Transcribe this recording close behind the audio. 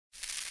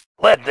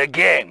Let the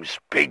games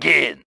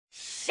begin.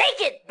 Shake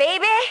it,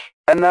 baby!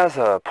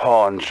 Another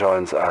pawn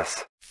joins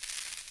us.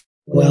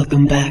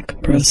 Welcome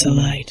back,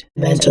 Proselyte.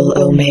 Mental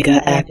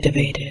Omega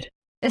activated.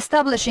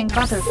 Establishing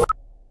butterfly.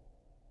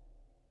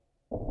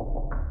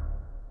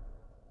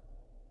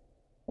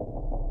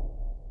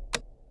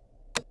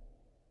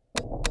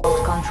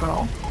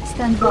 Control.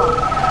 Stand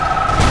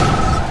by.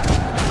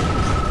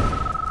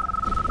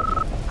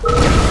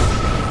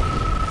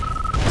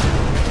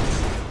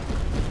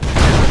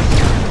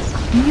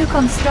 New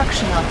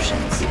construction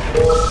options.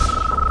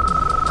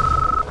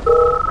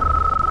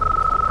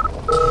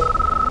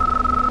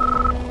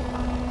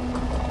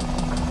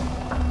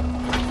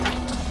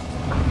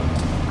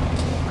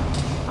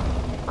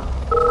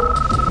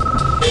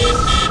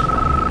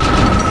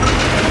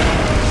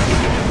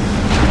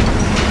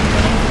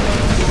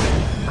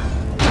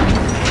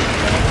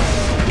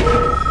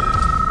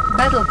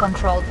 Battle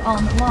control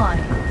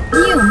online.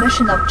 New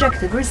mission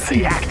objective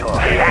received.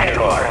 Reactor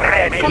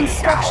ready.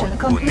 Construction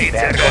complete.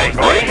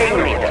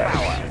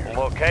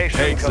 Location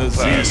Takes a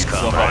confirmed. Z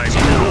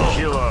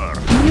killer.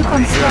 New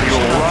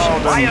construction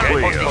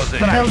options.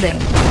 Building.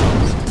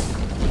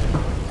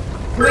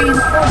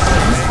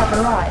 Reinforcements have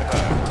arrived.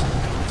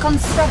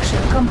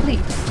 Construction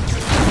complete.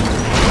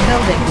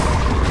 Building.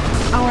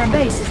 Our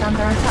base is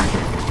under attack.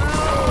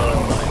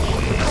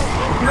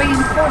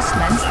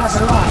 Reinforcements have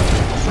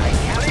arrived.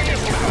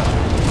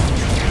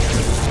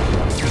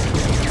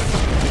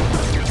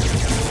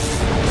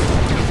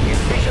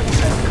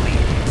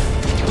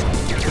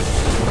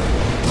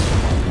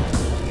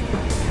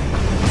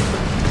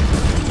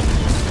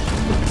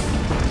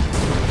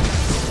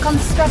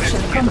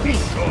 Construction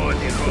complete.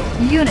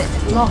 Unit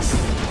lost.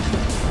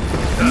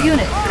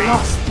 Unit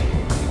lost.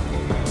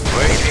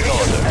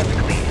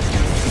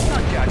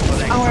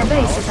 Our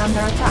base is under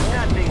attack.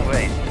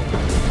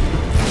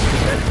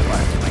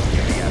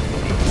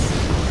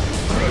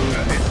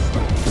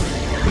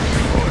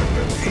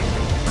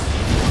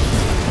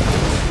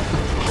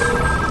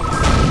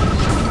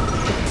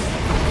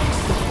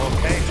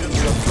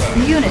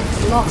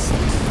 Unit lost.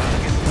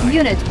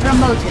 Unit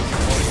promoted.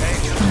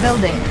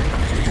 Building.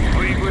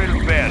 We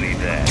will bury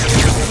that.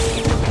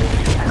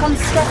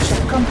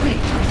 Construction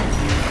complete.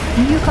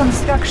 New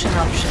construction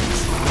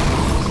options.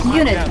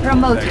 Unit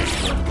promoted.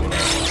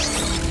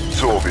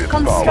 Soviet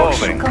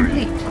Construction power.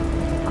 complete.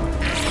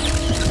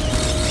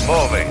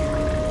 Moving.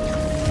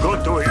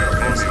 Good to hear,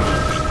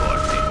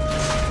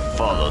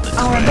 Follow the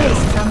Our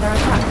base is under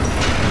attack.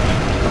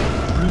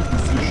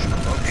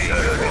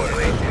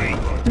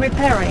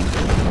 Repairing.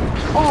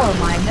 Ore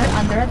miner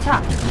under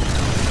attack.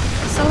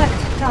 Select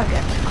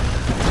target.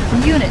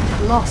 Unit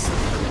lost.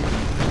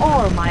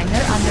 Ore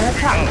miner under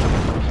attack.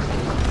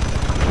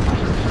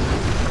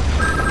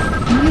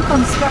 New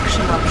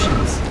construction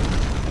options.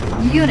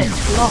 Unit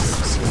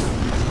lost.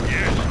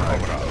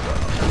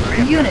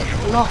 Unit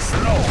lost.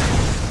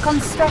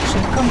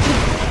 Construction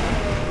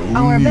complete.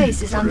 Our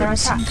base is under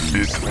attack.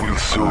 It will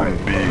soon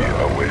be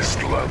a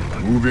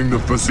wasteland. Moving the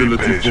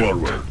facility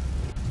forward.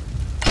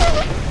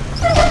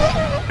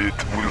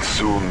 It will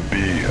soon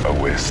be a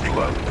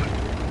wasteland.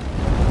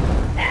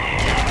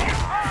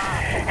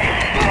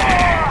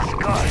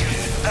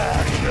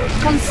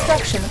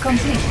 Construction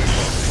complete.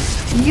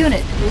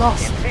 Unit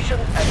lost.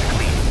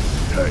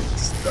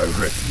 Tanks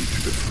directly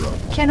to the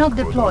front. Cannot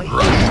deploy.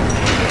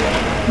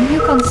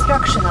 New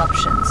construction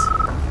options.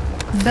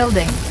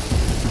 Building.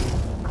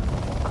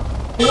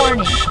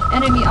 Warning.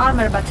 Enemy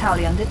armor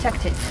battalion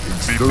detected.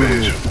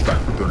 Storage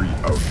factory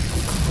out.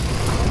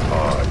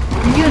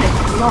 Unit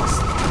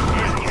lost.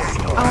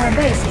 Our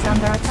base is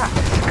under attack.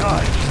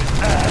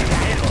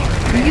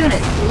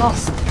 Unit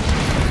lost.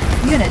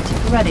 Unit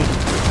ready.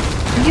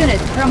 Unit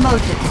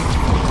promoted.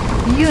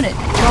 Unit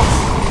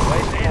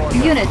lost.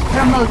 Unit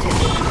promoted.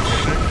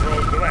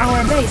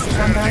 Our base is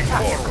under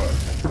attack.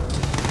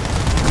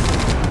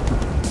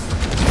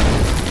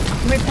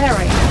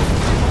 Repairing.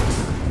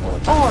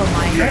 Ore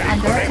miner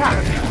under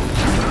attack.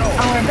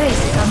 Our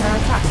base is under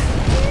attack.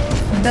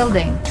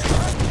 Building.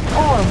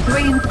 Ore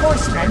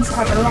reinforcements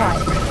have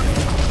arrived.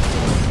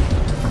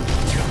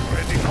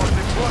 Ready for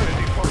deploying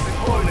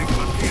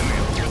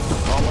material.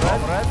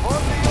 Comrade for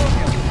the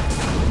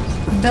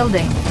Union.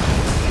 Building.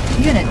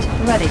 Unit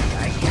ready.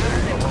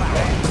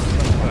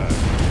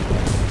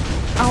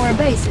 Our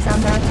base is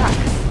under attack.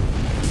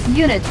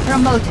 Unit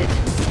promoted.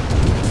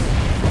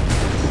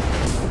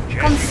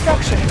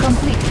 Construction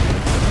complete.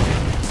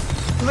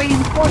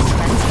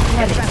 Reinforcements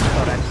ready.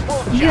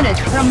 Unit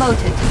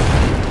promoted.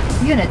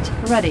 Unit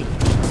ready.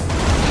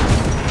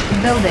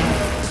 Building.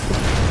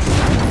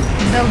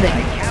 Building.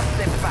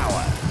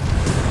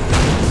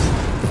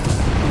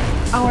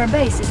 Our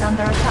base is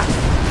under attack.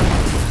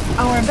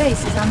 Our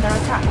base is under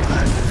attack.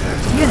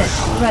 Unit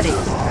ready.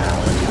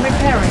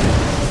 Repairing.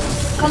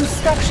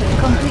 Construction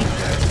complete.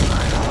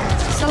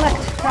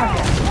 Select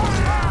target.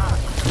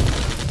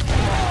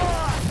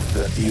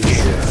 The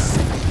future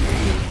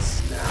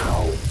is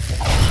now.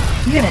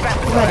 Unit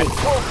ready.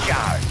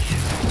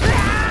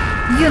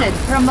 Unit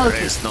promoted.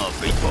 There's no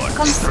report.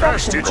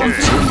 Construction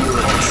complete.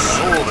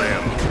 Show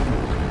them.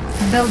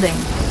 Building.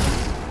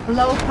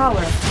 Low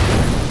power.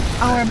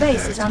 Our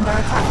base is under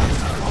attack.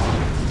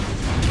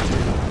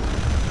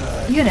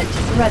 Unit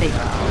ready.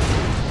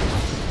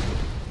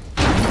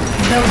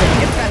 Building.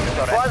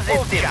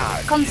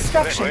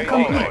 Construction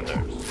complete.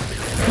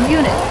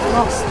 Unit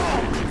lost.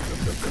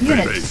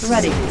 Unit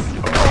ready.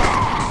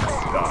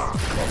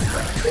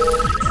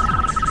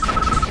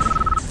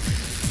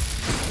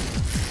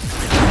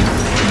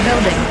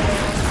 Building.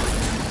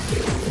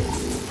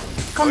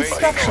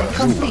 Construction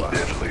complete.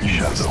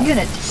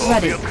 Unit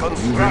ready.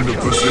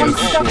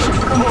 Construction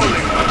complete.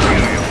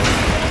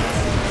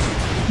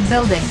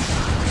 Building.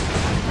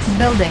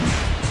 Building.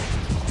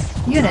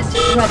 Unit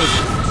ready.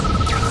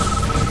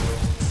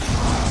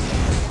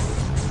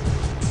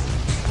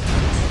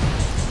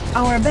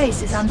 Our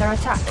base is under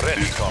attack.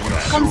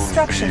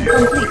 Construction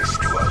complete.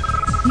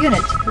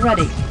 Unit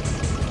ready.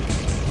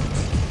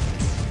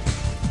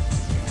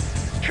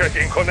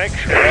 Checking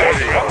connection.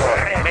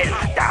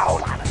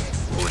 Down.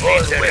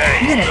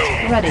 Unit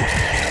ready.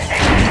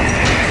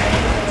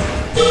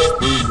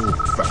 External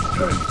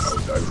factories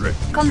are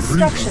directly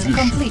Construction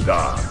repositioned. complete.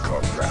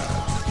 Comrade.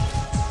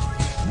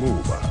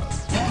 Move out.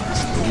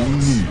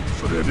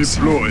 There's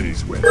no need for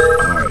deploys when I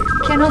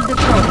Cannot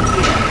deploy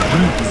here.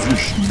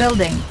 reposition.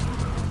 Building.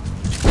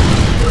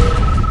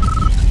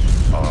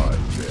 I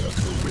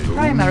therefore will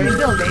Primary only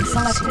building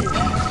focus selected.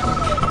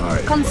 on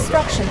I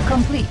Construction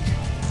complete.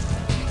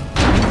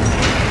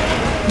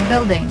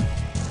 Building.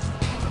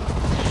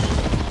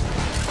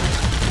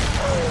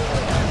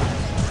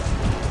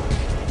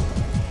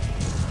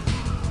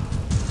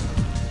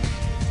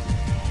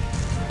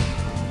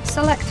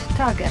 Select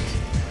target.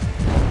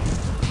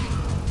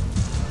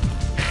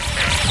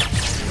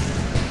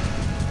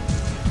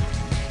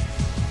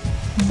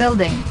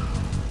 Building.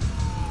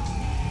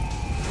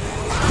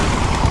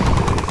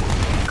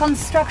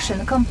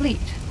 Construction complete.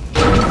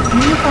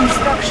 New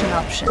construction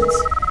options.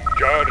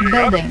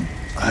 Building.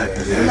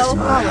 Low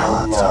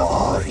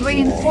power.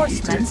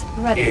 Reinforcements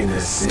ready.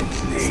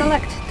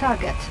 Select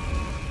target.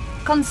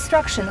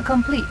 Construction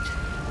complete.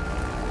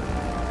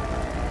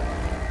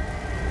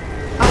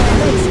 Our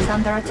base is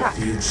under attack.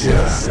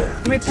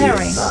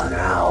 Repairing.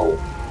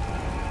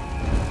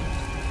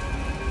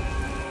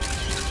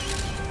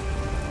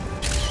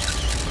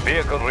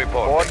 Vehicle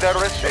report. Order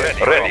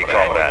received. Ready,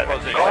 comrade.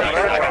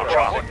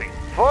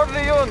 For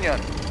the Union.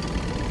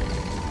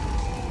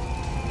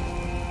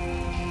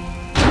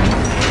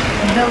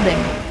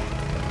 Building.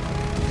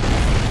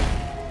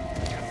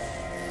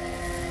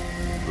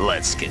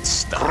 Let's get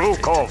started.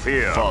 Krukov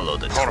here. Follow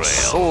the trail.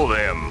 Pursue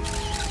them.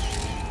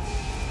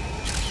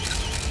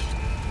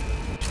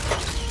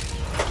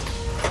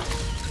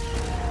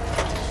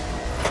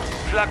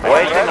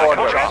 Waiting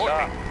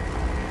order.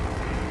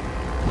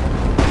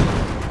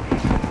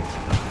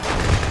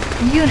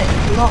 Unit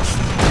lost.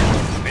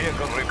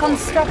 Vehicle reporting.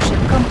 Construction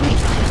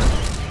complete.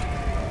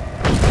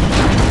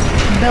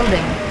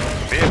 Building.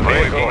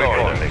 Vehicle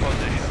reporting.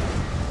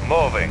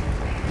 Moving.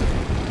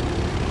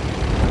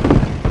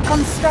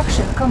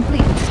 Construction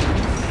complete.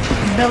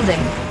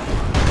 Building.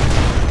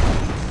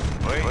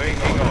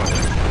 Waiting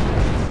order.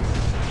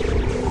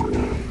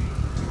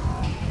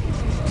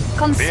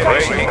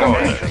 Construction Waiting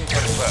complete.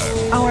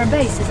 order. Our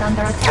base is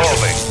under attack.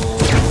 Moving.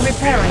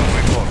 Repairing.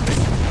 Reporting.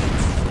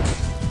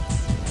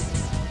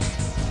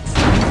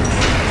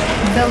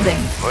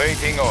 Building.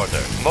 Waiting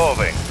order.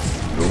 Moving.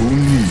 no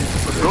need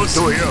for Good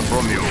to hear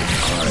from you.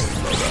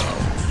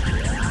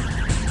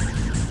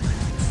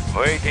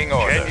 Waiting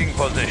order. Changing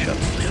position.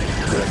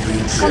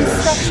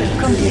 Construction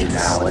complete.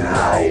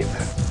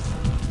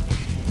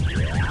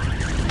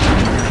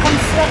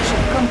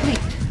 Construction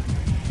complete.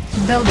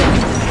 Building.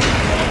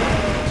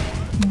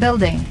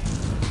 Building.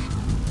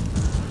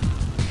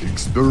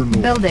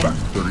 external Building.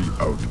 factory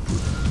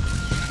output.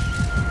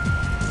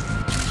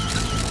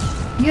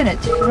 Unit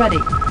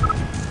ready.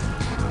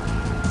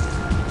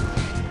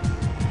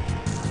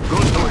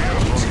 Good to hear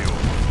from you.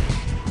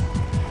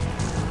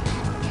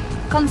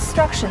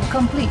 Construction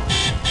complete.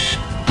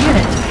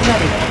 Unit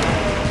ready.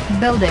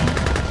 Building.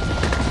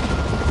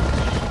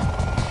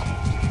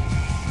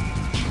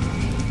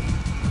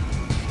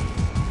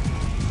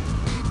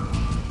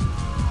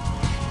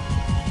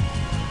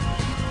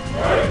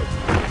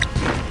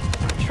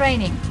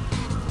 Training.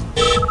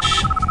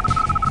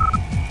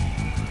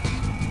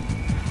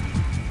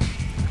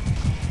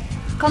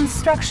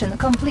 Construction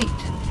complete.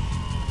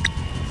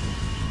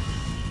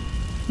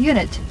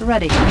 Unit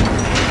ready.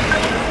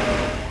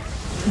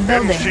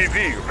 Building.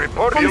 MCV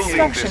reporting the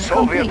Construction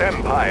Soviet complete.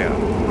 Empire.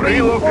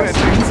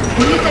 Reinforcements. Relocating.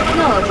 New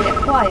technology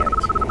acquired.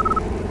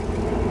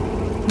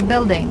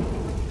 Building.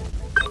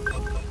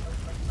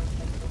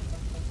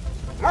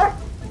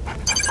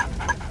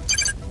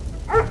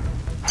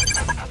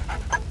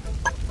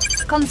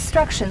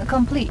 Construction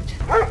complete.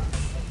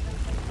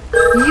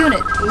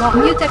 Unit lost.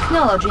 New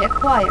technology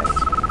acquired.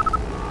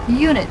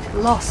 Unit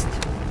lost.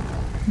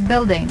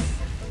 Building.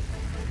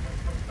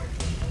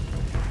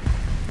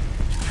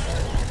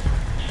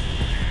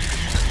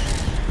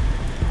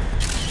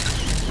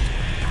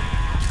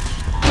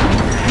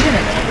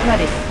 Unit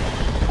ready.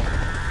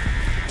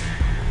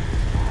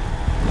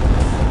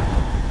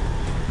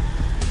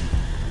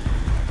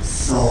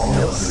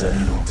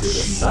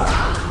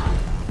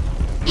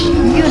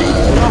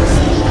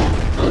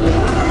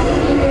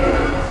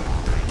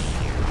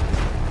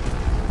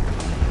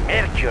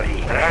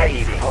 Mercury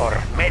ready for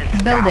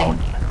meltdown. Building.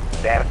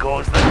 There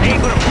goes the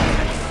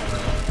neighborhood.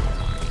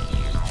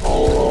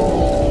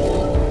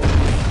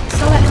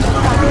 Select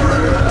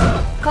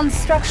target.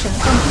 Construction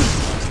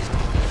complete.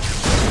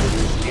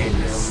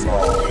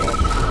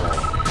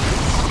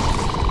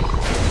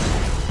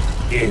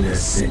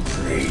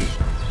 Innocently.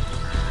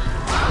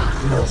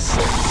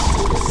 Closer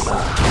to the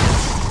sun.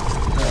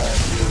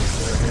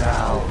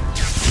 Now.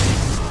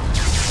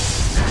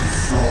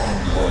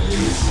 Someone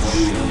is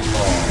really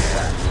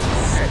lost.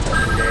 Set a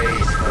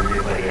blaze for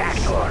liberation.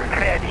 Reactor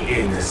ready.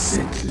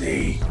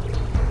 Innocently.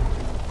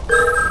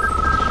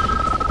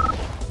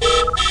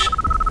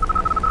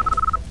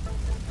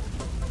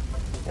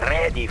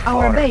 Ready for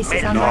Our base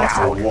is under Not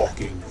a attack.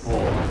 walking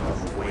form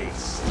of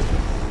waste.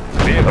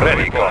 Be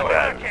ready,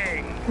 comrade.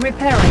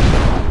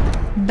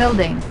 Repairing.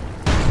 Building.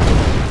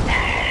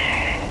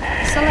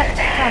 Select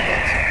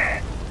target.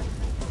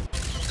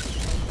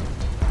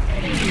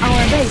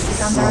 Our base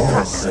is under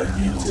attack. Listen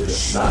to the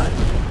sun.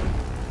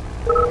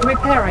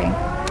 Repairing.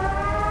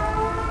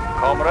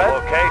 Comrade,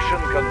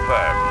 location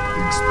confirmed.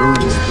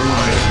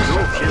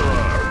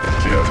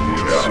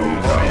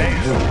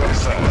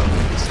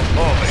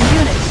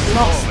 Unit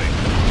lost.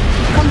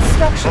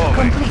 Construction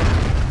complete.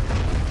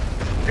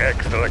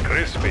 Extra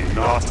crispy.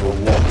 Not a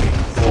walking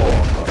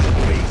form of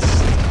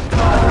waste.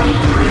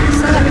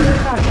 Select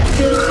target.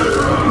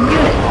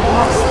 Unit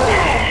lost.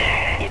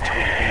 It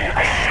will be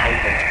a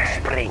silent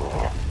spring.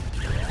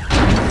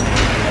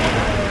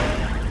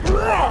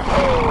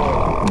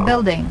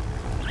 Building.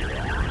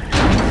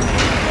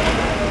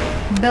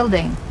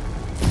 Building.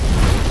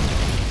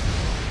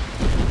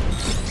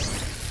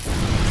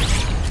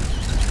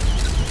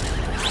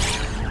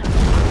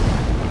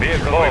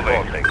 Vehicle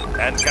reporting.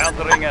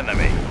 Encountering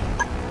enemy.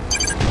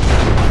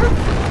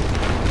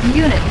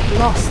 Unit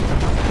lost.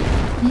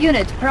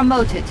 Unit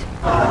promoted.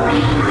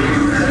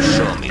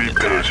 Be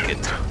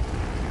patient.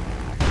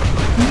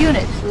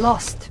 Unit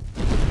lost.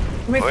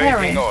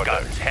 Repairing. Waiting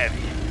orders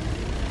heavy.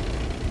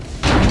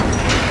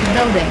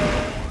 Building.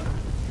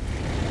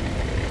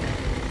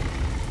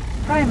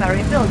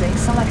 Primary building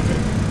selected.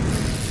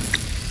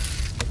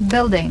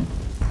 Building.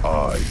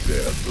 I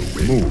bear the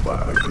weight. Move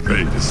out.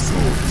 Prepare the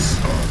souls.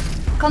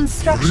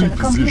 Construction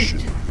complete.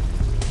 Reposition.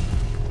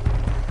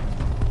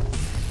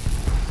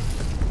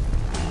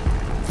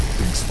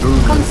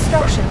 External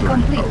Construction factory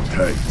complete. now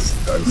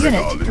tanks as Unit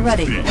Stalin's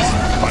ready. feet.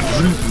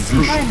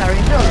 Reposition.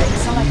 Primary building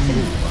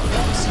selected.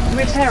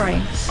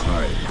 Repairing.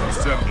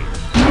 Assembly.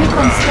 New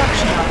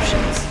construction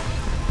options.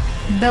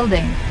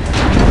 Building.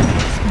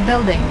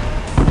 Building.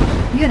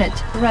 Unit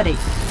ready.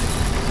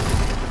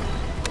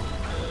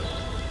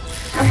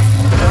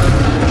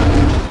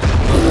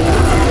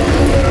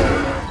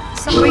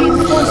 Some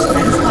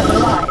reinforcements have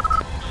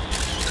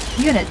arrived.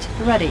 Unit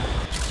ready.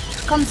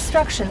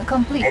 Construction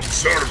complete.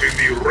 Observing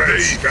the red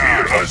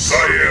star.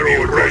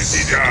 Observing the red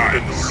star.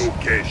 The new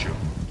location.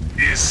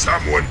 Is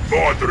someone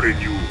bothering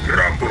you?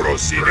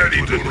 Proceed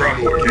ready to the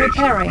location.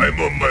 Repairing. I'm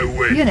on my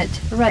way. Unit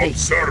ready.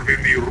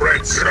 Observing the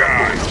red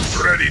sky.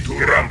 Ready to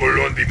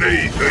rumble on the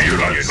move. The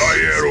Union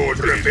Fire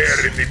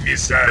preparing the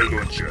missile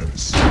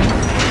launchers.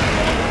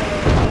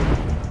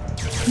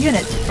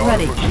 Unit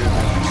ready.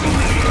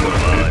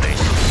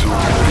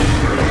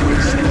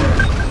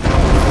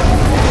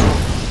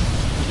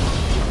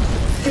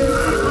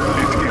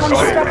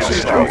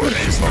 Construction complete.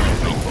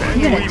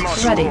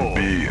 Unit ready.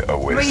 Be a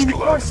wasteland.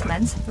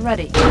 Reinforcements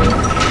ready.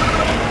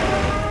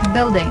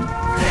 Building.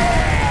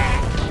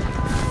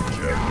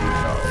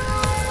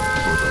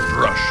 For the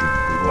Russian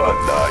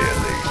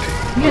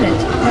Annihilating. Unit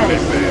Be ready.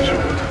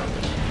 patient.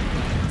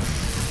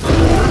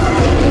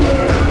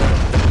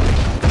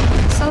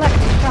 Select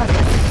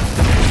target.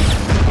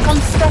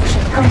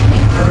 Construction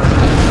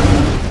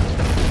complete.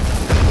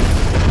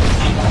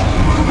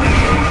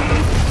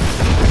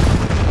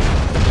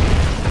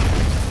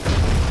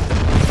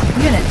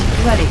 Unit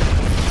ready.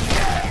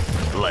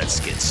 Let's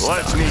get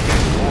started. Let me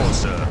get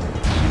closer.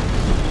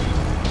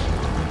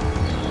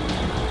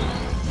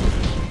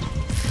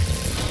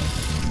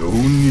 No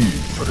need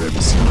for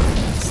MC.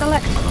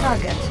 Select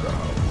target.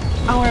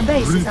 Our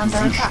base is under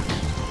attack.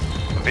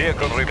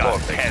 Vehicle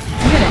reporting.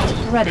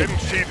 Unit ready.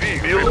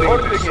 MCV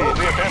reporting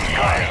defense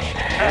fire.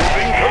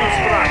 Moving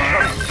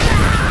construction.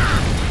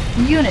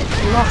 Unit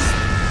lost.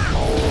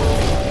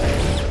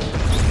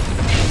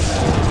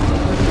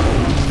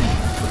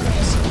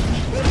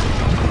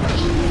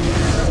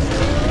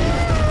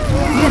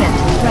 Unit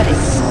ready.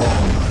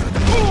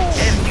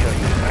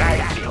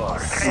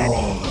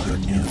 All the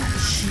new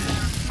machine.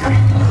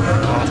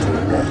 Not a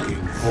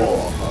walking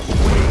form of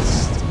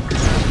waste.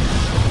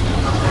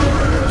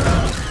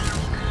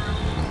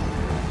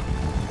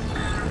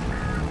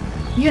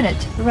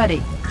 Unit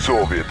ready.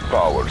 Soviet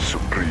power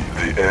supreme.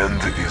 The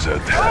end is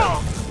at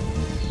hand.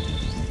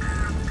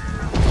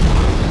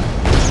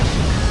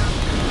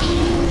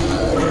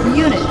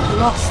 Unit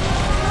lost.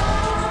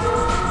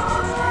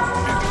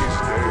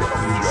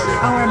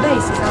 Our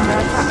base is under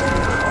attack.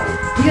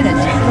 Unit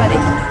ready.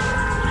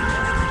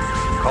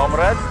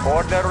 Comrade,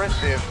 order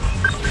received.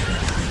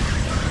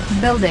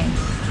 Building.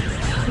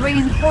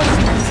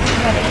 Reinforcements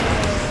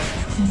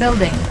ready.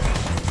 Building.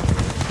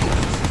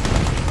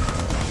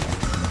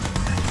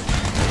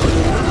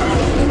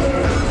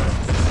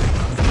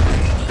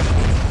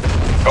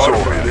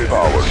 Soviet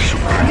power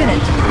supreme.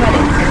 Unit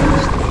ready.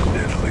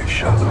 Deadly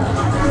shadow.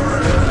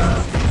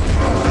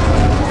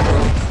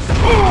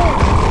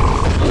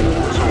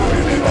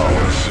 Soviet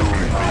power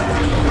soon.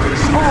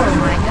 Ore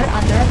miner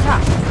under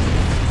attack.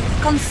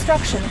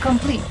 Construction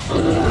complete.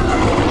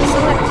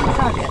 Select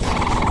target.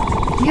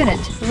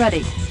 Unit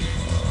ready.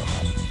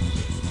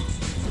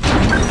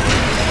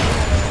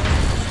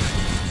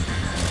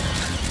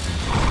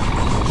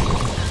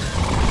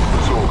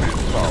 Soviet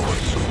power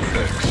super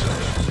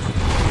excellent.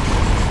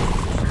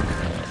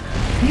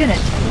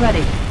 Unit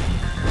ready.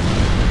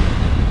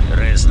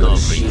 Reznov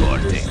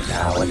reporting.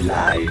 Now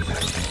alive.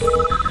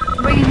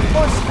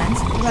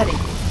 Reinforcements ready.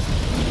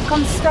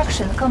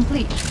 Construction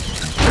complete.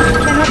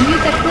 Cannot new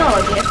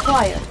technology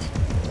acquired.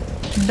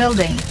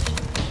 Building.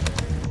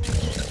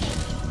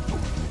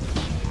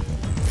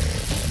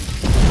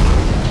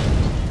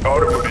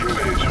 Armored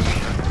invasion.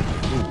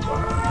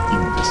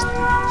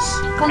 Industries.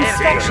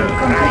 Construction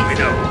complete.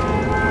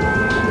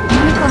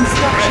 New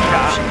construction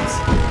options.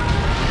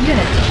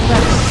 Unit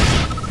ready.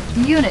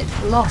 Unit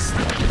lost.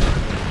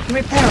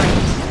 Repairing.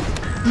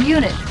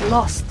 Unit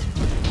lost.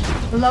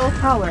 Low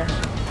power.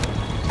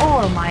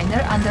 Ore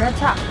miner under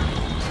attack.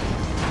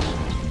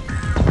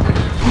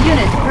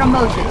 Unit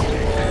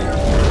promoted.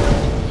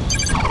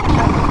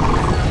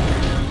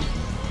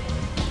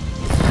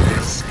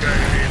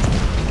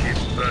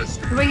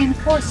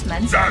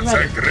 Reinforcements That's a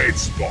ready. great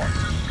spot.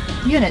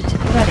 Unit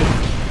ready.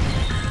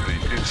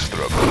 The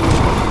instrument.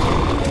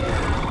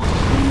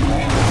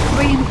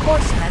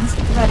 Reinforcements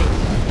ready.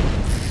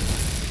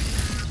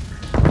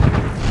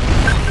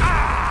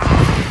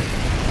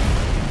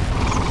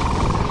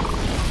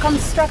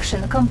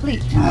 Construction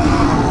complete.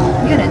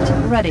 Unit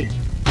ready.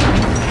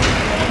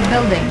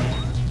 Building.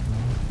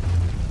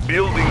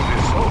 Building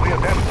the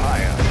Soviet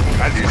Empire.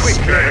 And This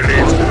quickly. guy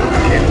needs to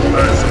keep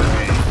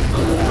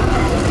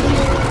personally.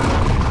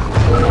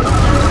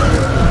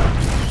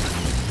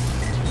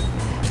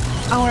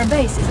 Our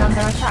base is under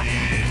attack.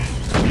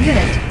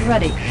 Unit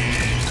ready.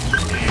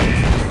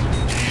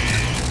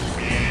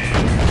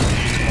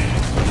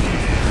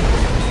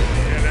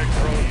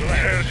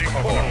 Surging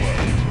forward.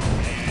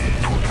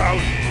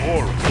 2,000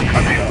 wolves Be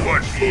coming.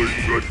 watchful,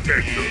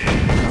 protector.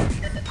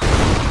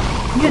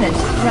 Unit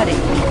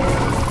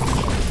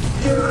ready.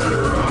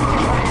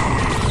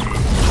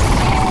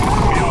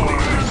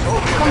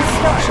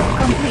 Construction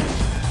complete.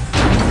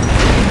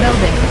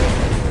 Building.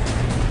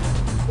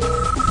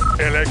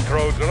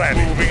 Electrodes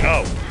ready. Moving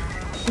out.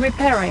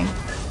 Repairing.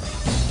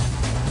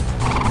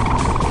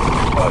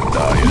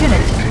 Annihilation.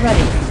 Unit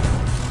ready.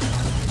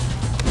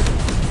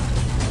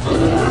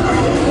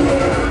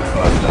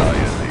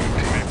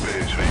 Annihilating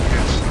basic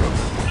instrument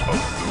of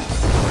doom.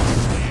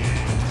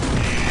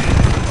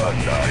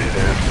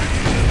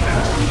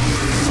 Annihilate.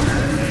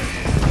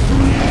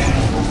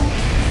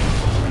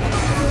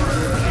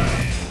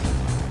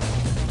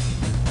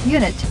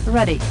 Unit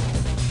ready.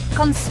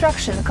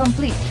 Construction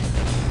complete.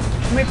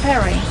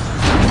 Repairing.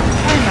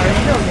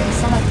 Primary building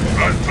selected.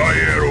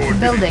 Anti-air ordnance.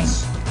 Building.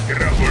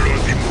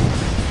 Gravolosimo.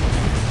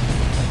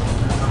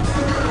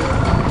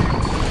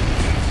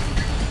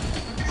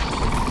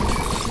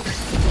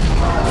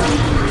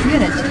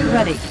 Unit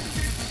ready.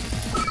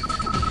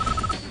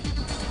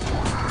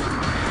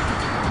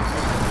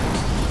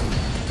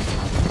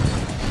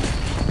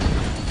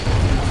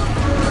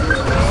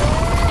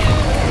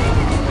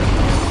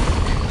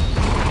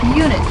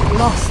 Unit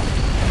lost.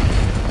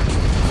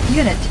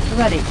 Unit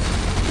ready.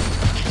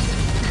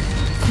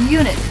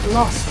 Unit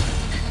lost.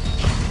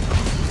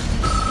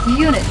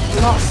 Unit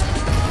lost.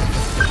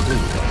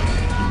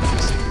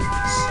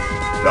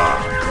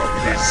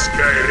 This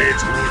guy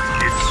needs to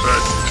keep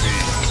personally.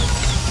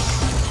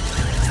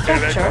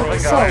 Structure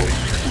sold.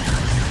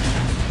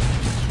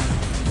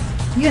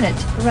 Unit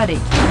ready.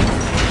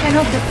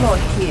 Cannot deploy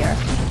here.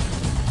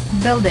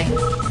 Building.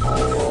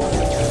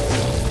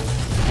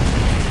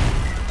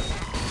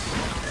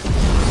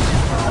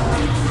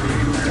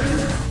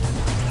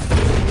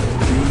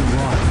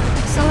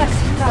 Select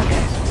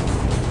target.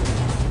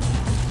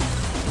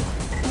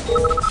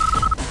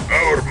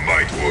 Our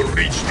might will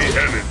reach the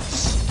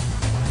heavens.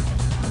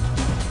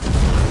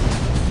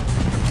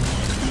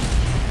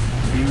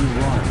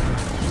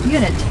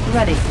 Unit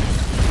ready.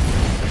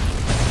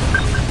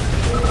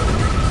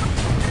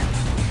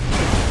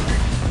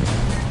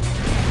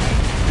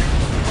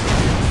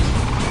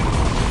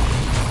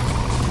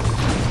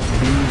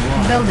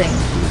 Building.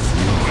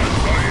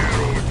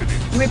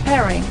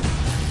 Repairing.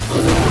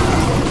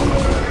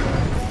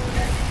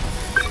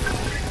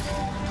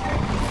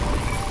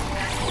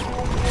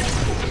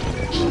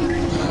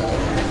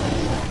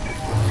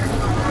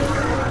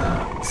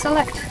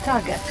 Select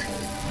target.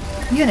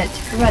 Unit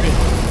ready.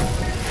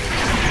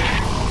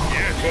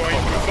 Yes, going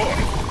to report.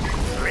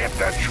 Let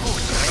the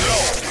troops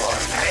flow.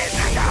 Head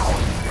down.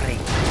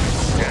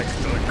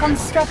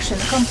 Construction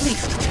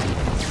complete.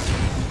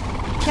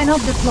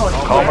 Cannot deploy.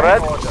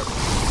 Comrade.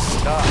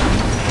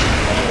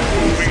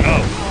 Moving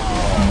out.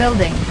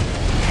 Building.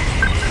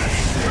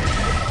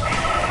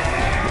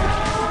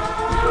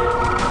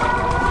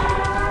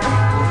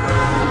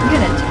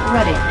 Unit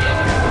ready.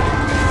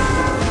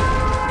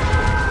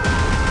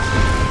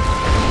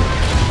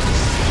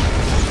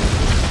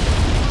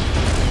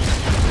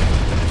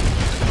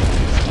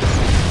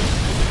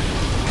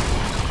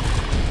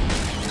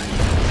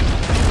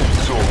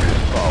 Soviet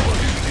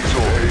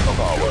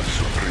power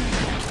supreme.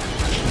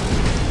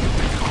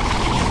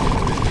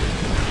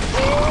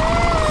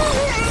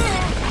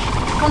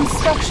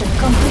 Construction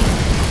complete.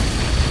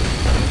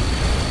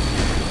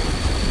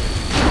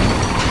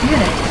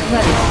 Unit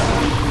ready.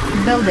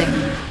 Building.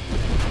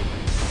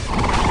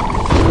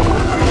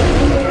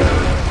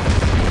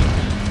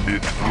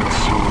 It will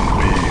soon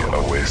be a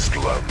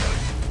wasteland.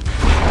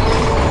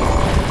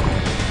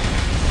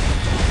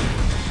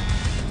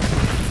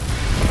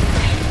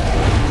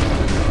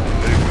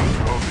 They will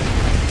drop it.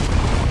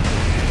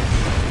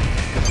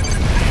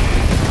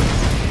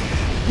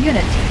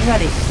 Unit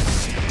ready.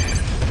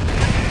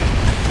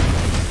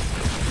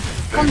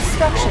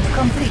 Construction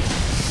complete.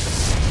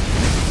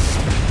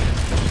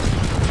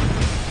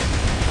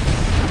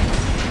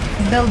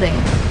 Building.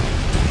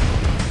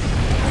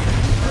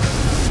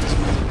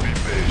 Be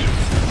patient.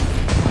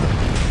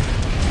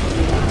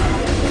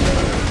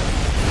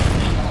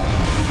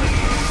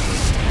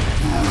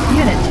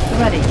 Unit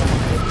ready.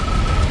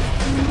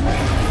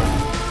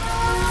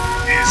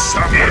 Is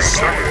someone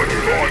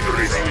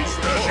ordering?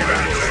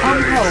 On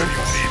hold.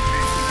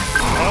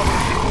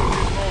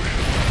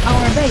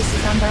 Our base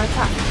is under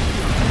attack.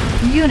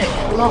 Unit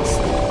lost.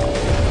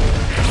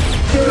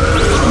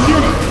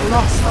 Unit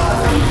lost.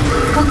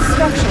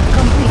 Construction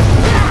complete.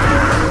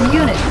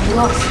 Unit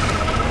lost.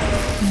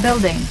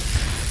 Building.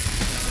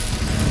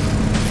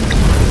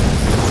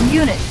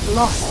 Unit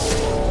lost.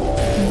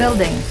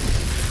 Building.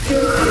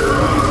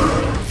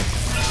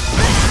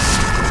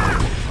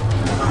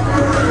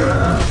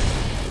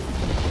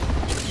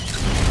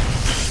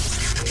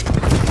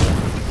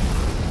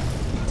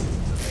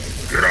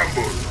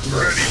 Grumble,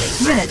 ready.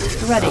 Unit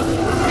ready.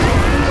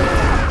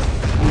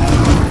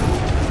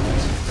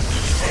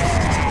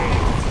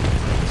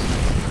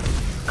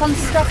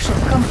 Construction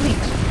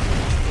complete.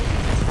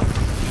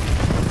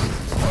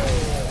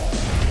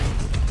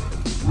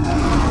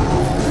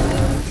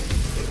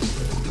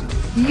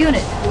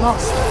 Unit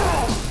lost.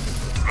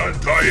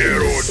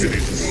 Anti-air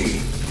ordnance.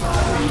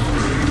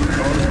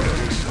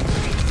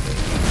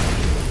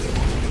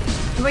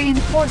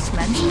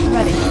 Reinforcement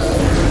ready.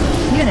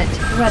 Unit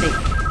ready.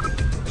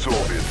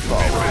 Soviet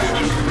power.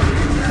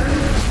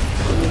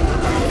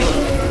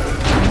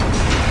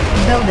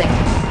 Building.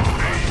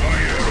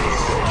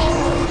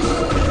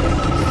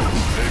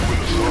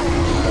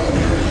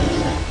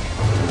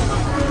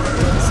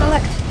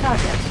 Select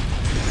target.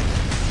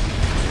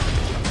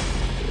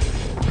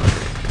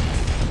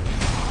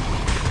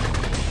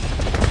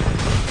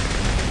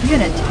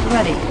 Unit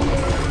ready.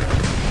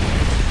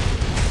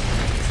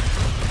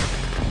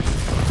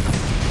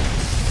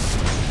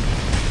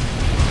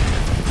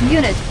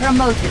 Unit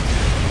promoted.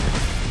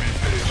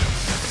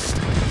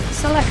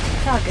 Select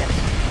target.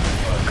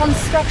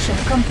 Construction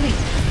complete.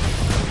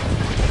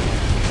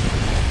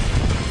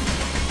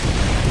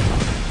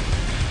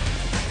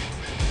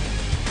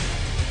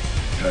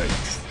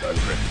 Tanks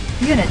direct.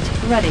 Unit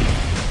ready.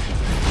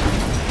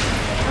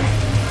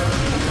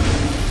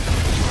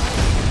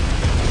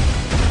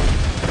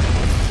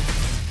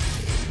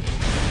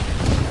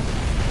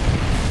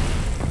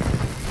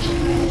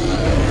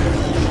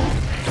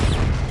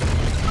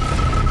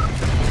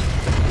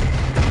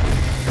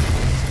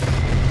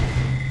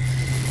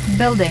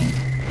 Building.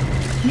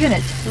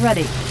 Unit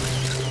ready.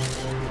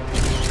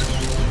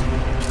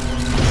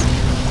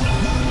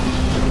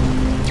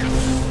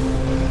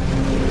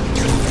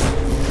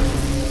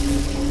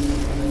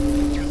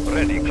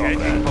 Ready,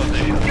 comrade.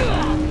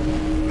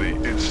 The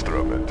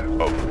instrument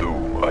of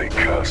doom I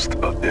cast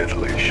a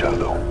deadly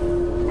shadow.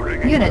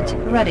 Bringing Unit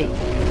down ready.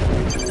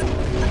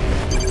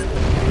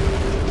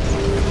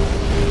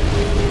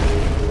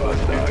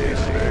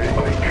 Annihilation.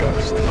 I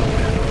cast a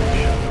deadly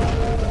shadow.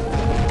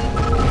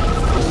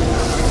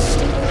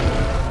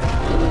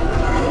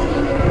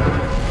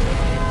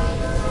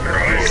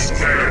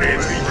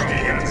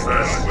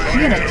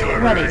 Unit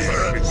ready.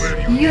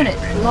 Unit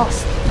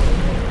lost.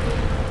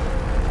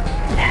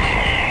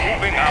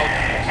 Moving out.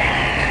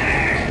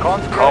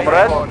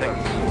 Comrade.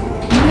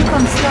 New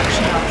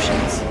construction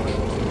options.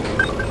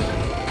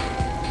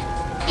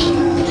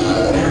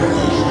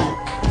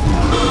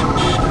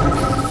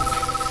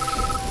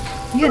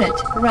 Unit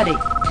ready.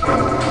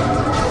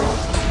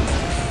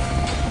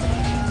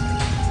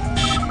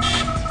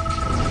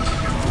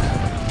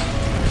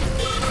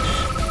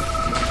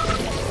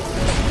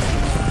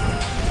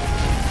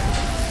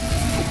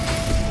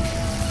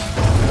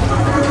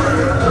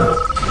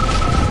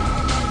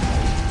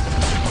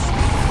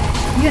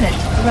 Unit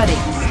ready.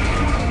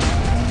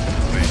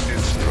 The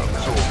instrument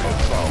of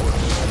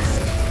powers.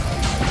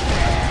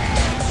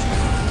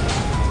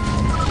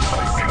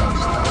 I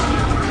cast a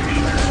deadly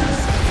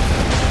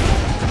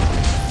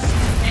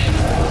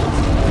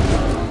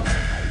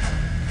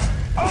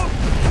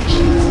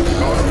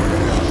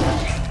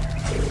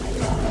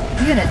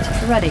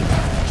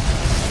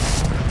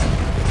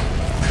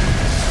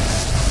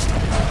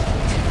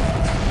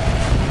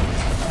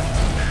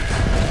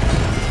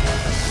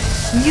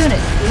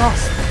Unit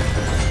lost.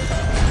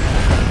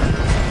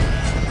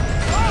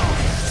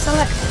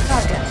 Select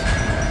target.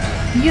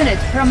 Unit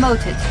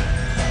promoted.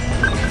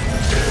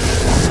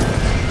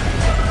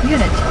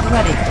 Unit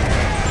ready.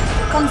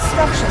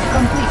 Construction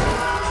complete.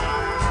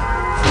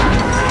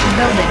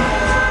 Building.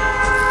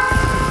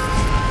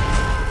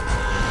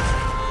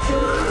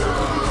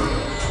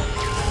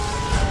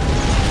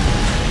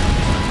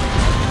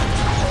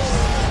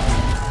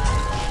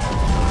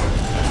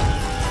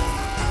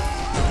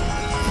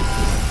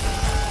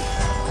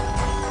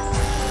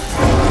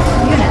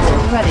 Unit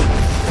ready.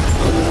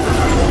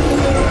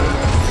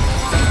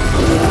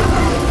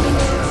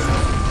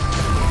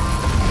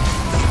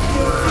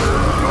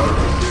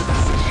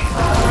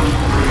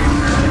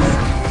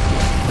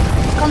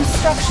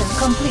 Construction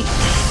complete.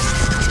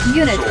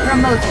 Unit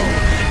promoted.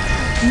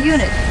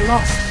 Unit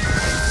lost.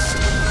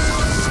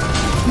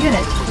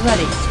 Unit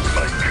ready.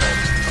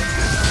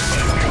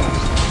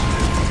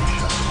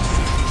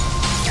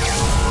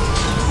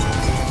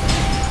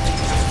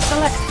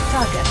 Select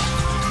target.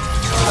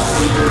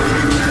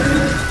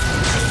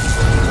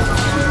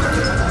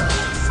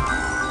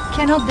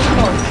 Cannot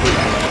deploy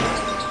here.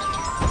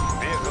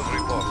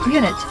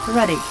 Unit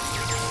ready.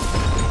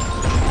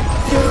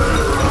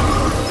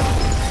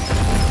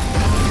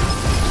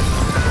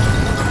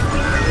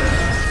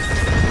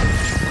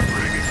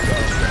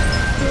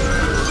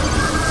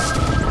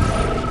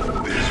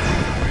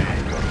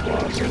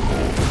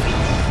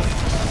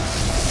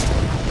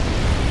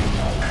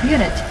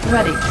 Unit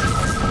ready.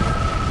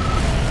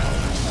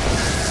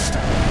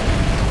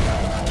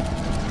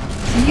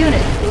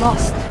 Unit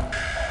lost.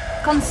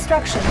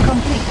 Construction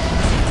complete.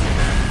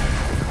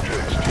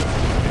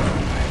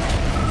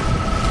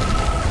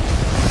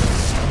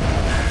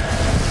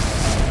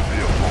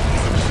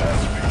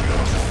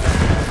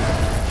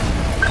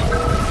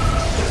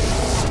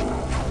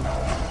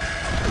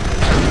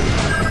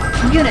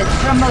 Unit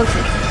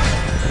promoted.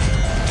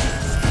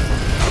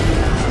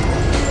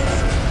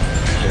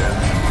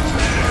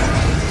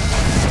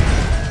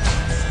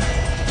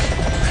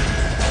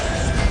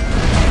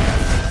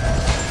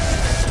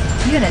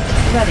 Unit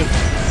ready.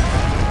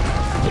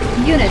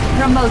 Unit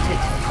promoted.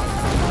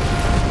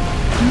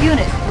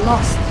 Unit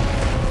lost.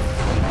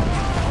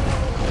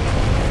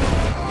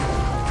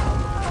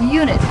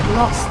 Unit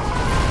lost.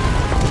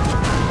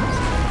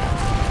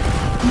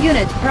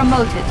 Unit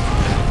promoted.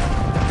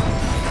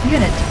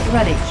 Unit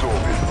ready.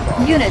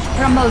 Unit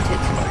promoted.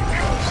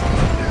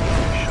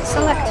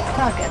 Select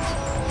target.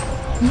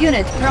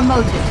 Unit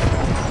promoted.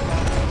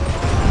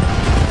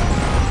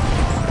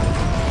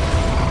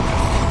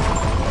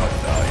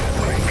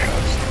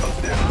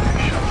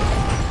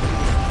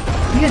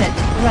 Unit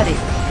ready.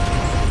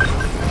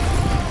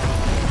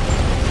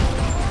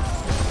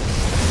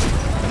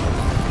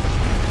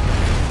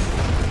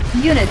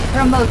 Unit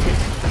promoted.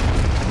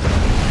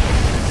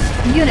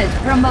 Unit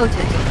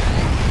promoted.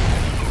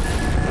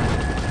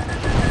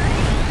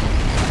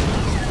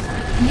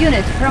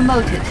 Unit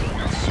promoted.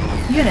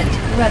 Unit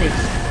ready.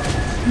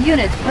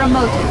 Unit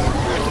promoted.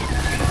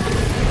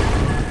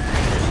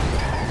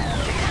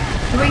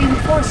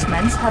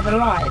 Reinforcements have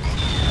arrived.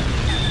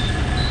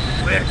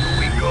 Where do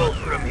we go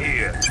from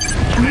here?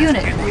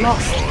 Unit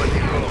lost.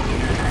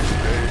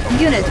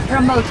 Unit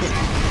promoted.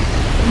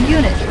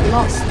 Unit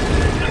lost.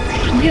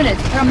 Unit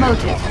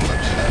promoted.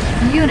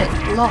 Unit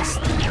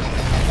lost.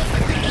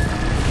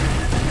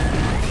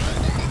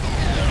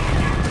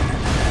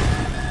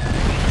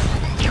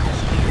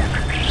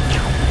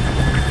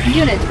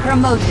 Unit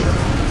promoted.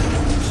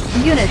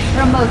 Unit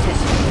promoted.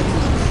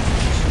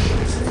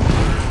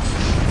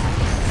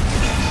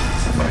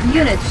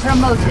 Unit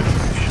promoted.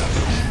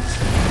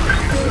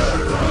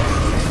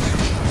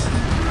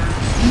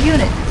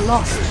 Unit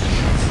lost.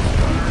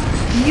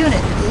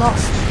 Unit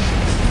lost.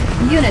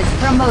 Unit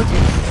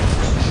promoted.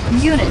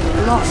 Unit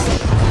lost.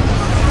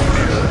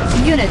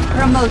 Unit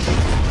promoted.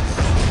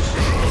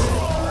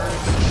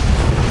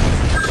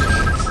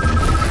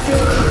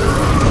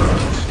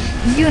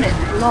 Unit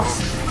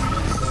lost.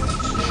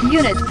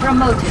 Unit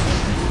promoted.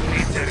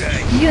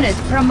 Unit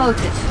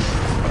promoted.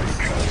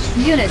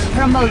 Unit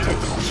promoted.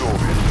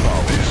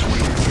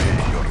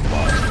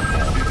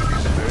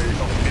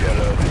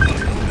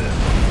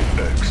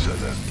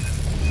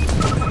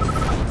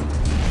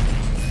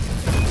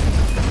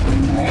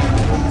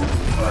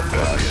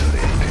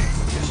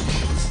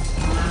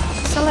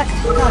 Select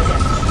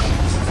target.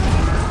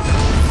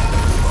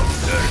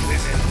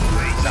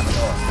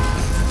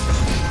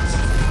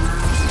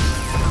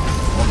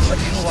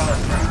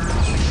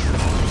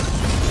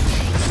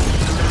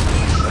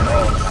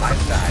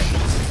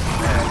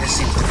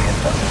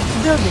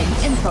 Building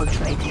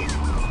infiltrated.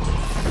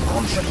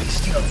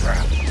 Steel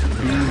trap.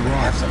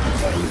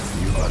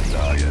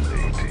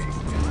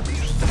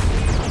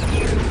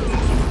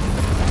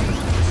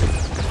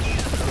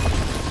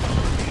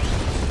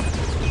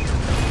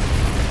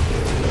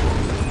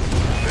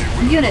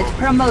 Unit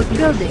promote.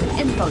 Building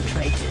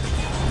infiltrated.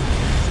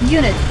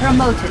 Unit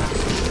promoted.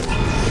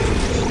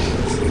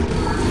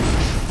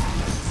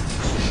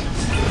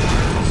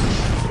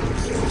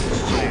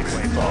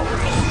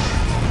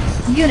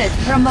 Unit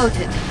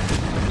promoted.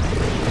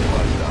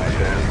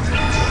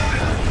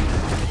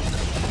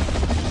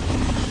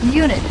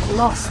 Unit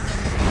lost.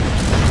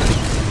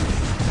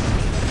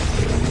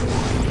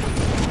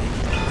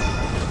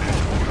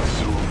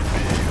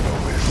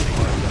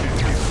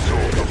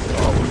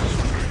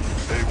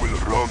 They will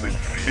run in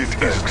fear.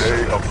 It is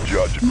day of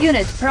judgment.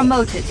 Unit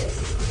promoted.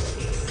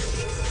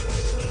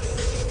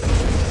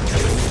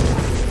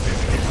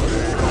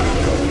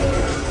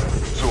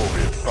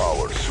 Soviet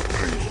power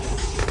supreme.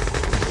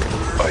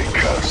 I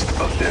cast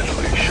a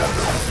deadly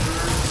shadow.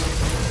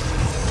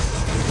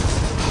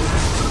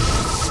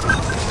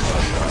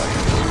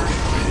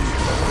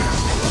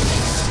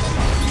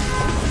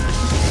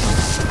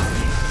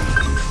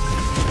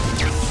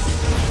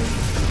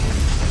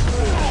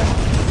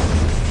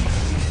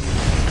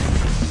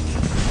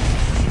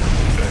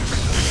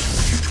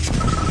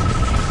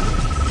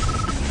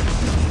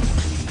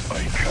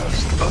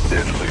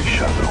 Deadly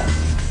shadow.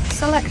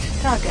 Select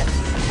target.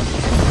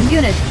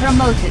 Unit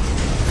promoted.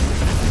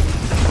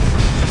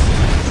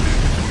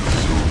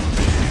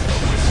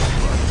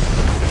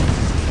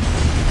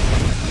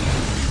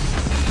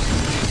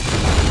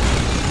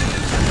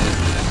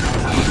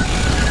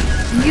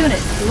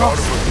 Unit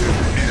lost.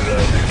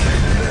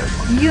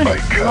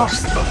 Unit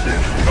lost.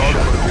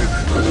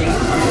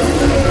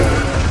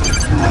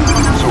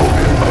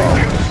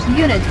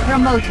 Unit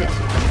promoted.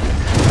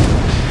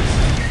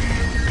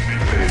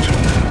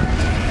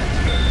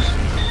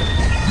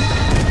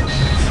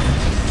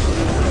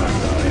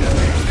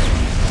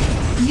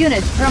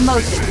 Unit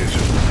promoted.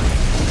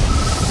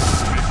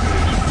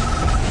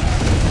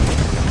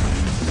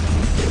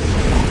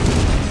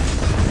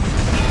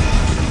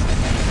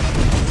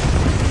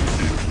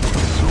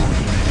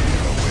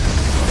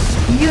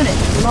 Unit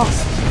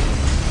lost.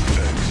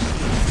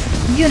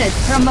 Unit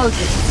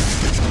promoted.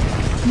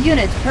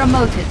 Unit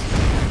promoted.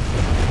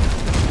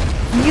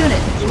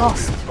 Unit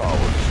lost.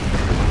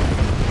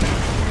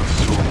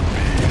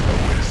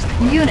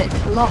 Unit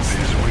lost.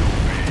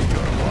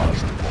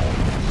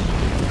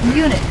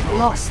 Unit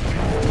lost.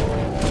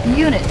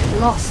 Unit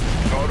lost.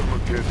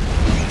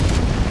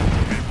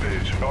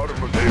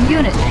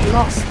 Unit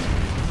lost.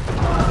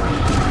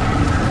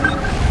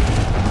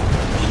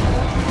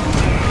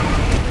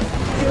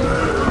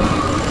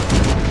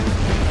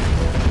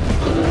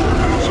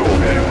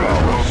 Soviet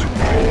power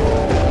supreme.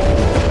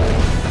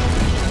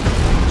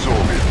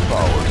 Soviet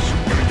power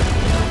supreme.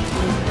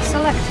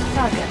 Select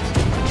target.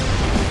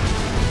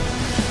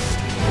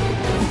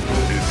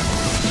 It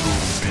will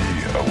soon be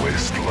a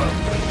wasteland.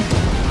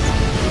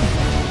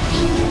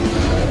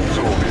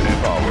 Soviet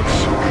power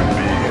soon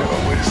be a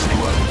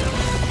wasteland.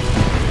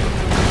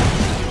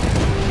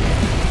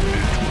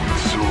 It will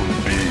soon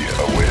be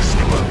a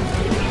wasteland.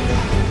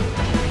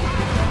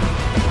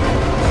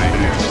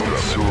 It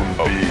will soon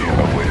be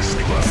a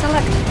wasteland.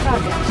 Select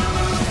target.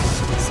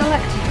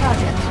 Select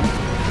target.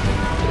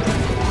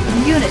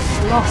 Unit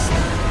lost.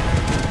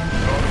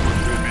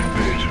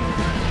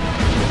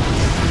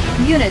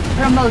 Unit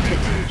promoted.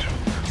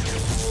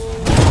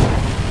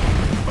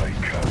 I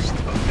cast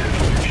a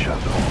deadly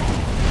shadow.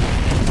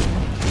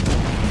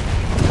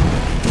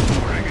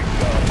 Bringing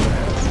down the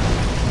head.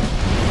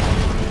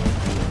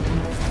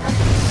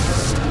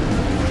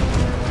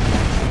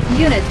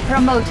 Unit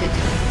promoted.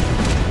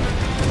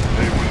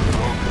 They will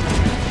come.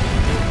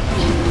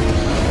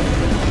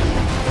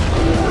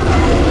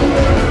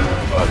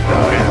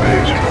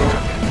 Annihilation.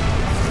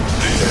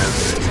 The end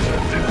is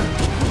at hand.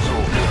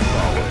 Soviet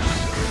powers.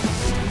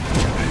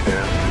 The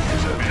end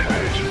is at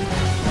hand.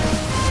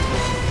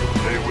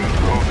 They will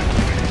come in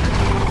fear.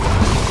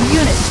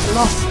 Unit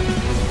lost.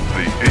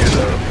 The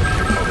inner.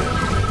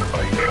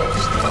 I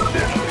cast a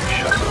deadly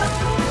shadow.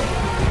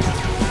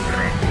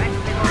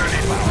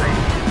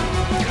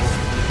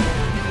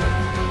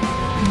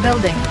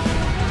 Building.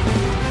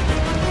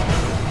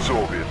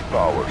 Soviet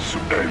power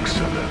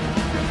excellent.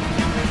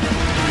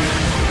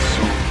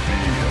 Soon be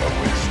a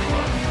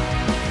wasteland.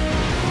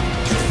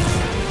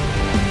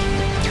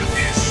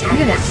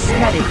 Unit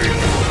ready.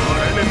 Our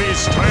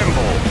enemies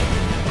tremble.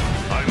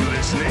 I'm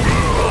listening.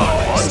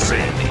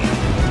 Sandy,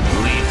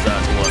 leave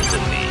that one to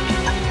me.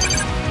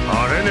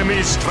 Our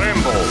enemies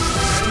tremble.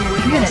 And we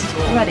Unit must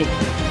go. ready.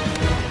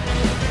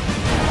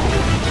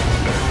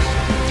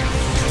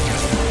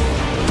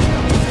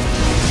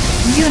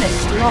 Unit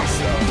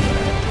lost.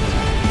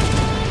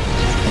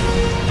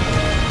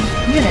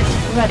 Unit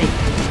ready.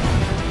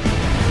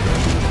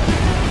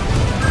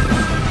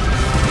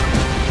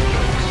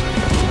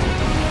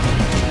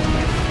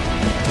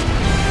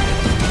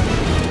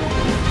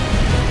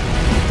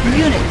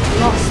 Unit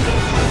lost.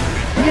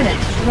 Unit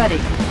ready.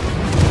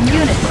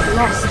 Unit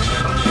lost.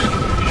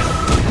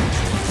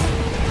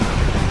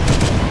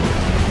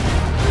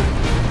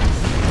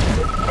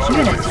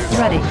 Unit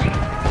ready.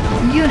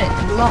 Unit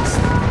lost.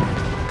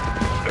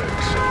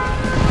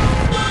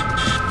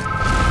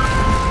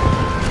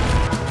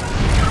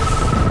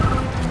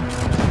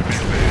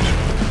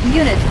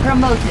 Unit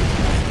promoted.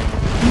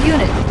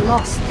 Unit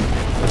lost.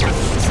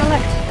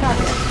 Select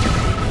target.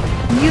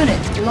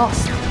 Unit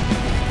lost.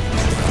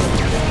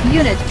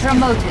 Unit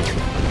promoted.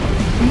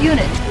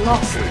 Unit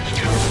lost.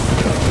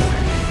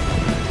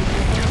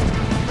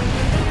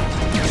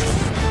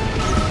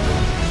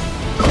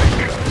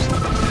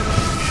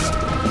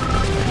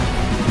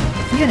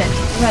 Unit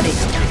ready.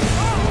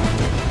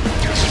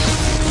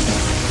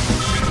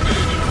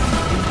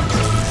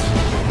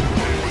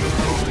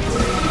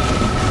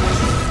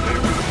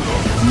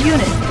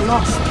 Unit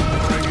lost.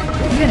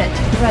 Unit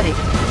ready.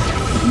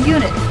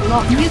 Unit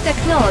lost. New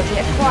technology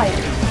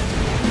acquired.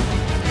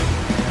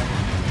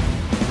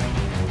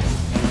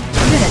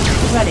 Unit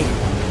ready.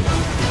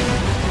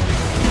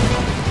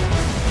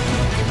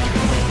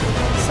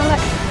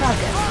 Select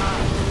target.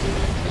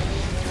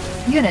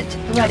 Unit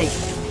ready.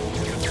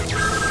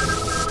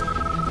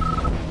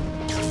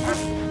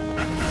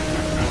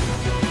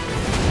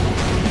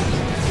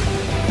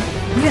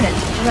 Unit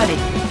ready.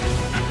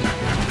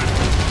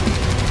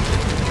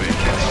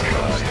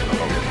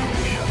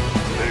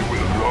 They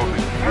will rob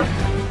it.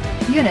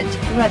 Unit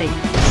ready.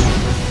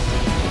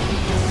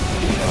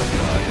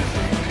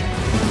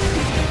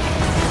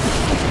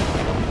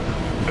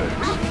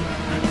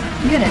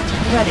 Unit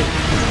ready.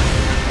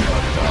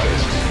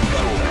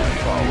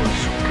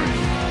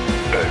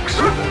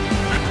 Excellent.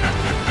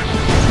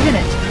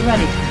 Unit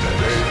ready.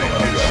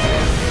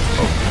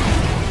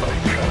 I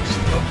cast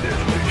a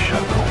deadly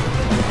shadow.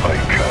 I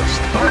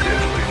cast a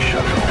deadly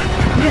shadow.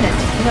 Unit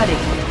ready.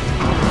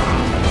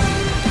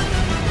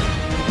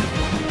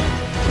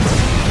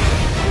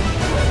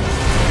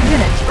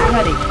 Unit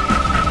ready.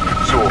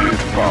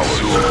 Soviet powers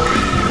will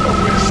be a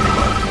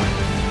wasteland.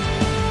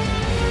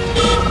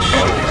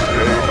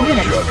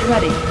 Unit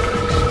ready.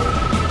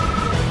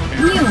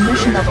 New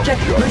mission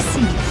objective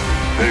received.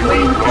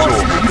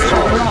 Reinforcements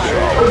have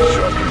arrived.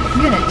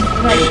 Unit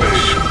ready.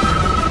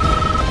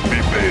 Be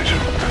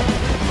patient.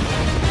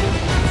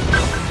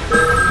 The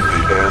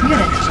end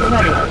Unit is at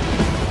ready. hand.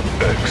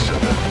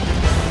 Excellent.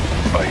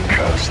 I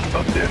cast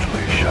a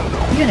deadly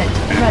shadow. Unit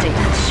ready. It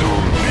will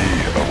soon be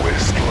a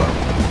wasteland.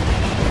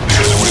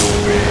 This will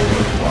be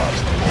the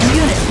last.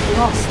 Unit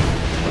lost.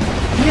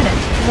 Unit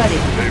ready.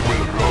 They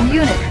will rob it.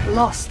 Unit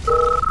lost.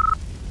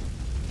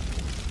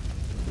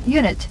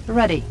 Unit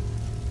ready.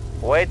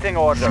 Waiting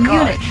order.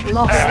 Unit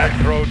lost.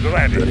 Electrodes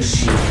ready.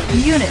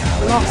 Unit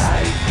lost.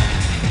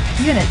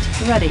 Unit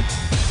ready.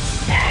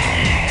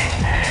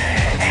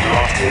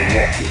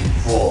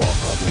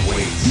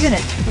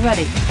 Unit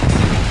ready.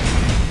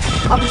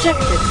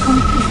 Objective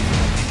complete.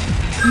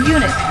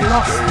 Unit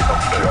lost.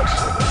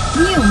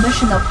 New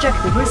mission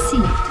objective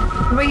received.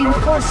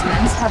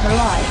 Reinforcements have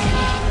arrived.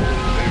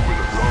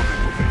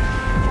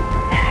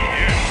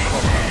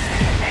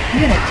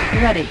 Unit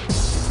ready.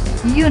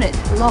 Unit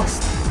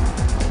lost.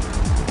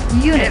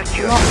 Unit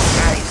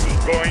lost.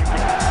 Going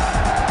to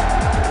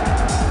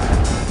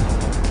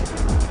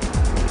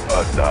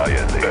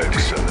Annihilation.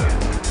 Excellent.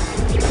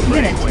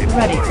 Unit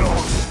ready.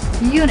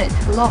 Unit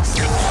lost.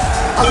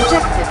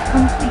 Objective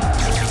complete.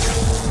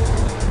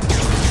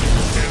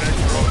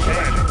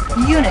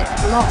 Unit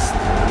lost.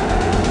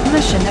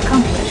 Mission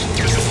accomplished.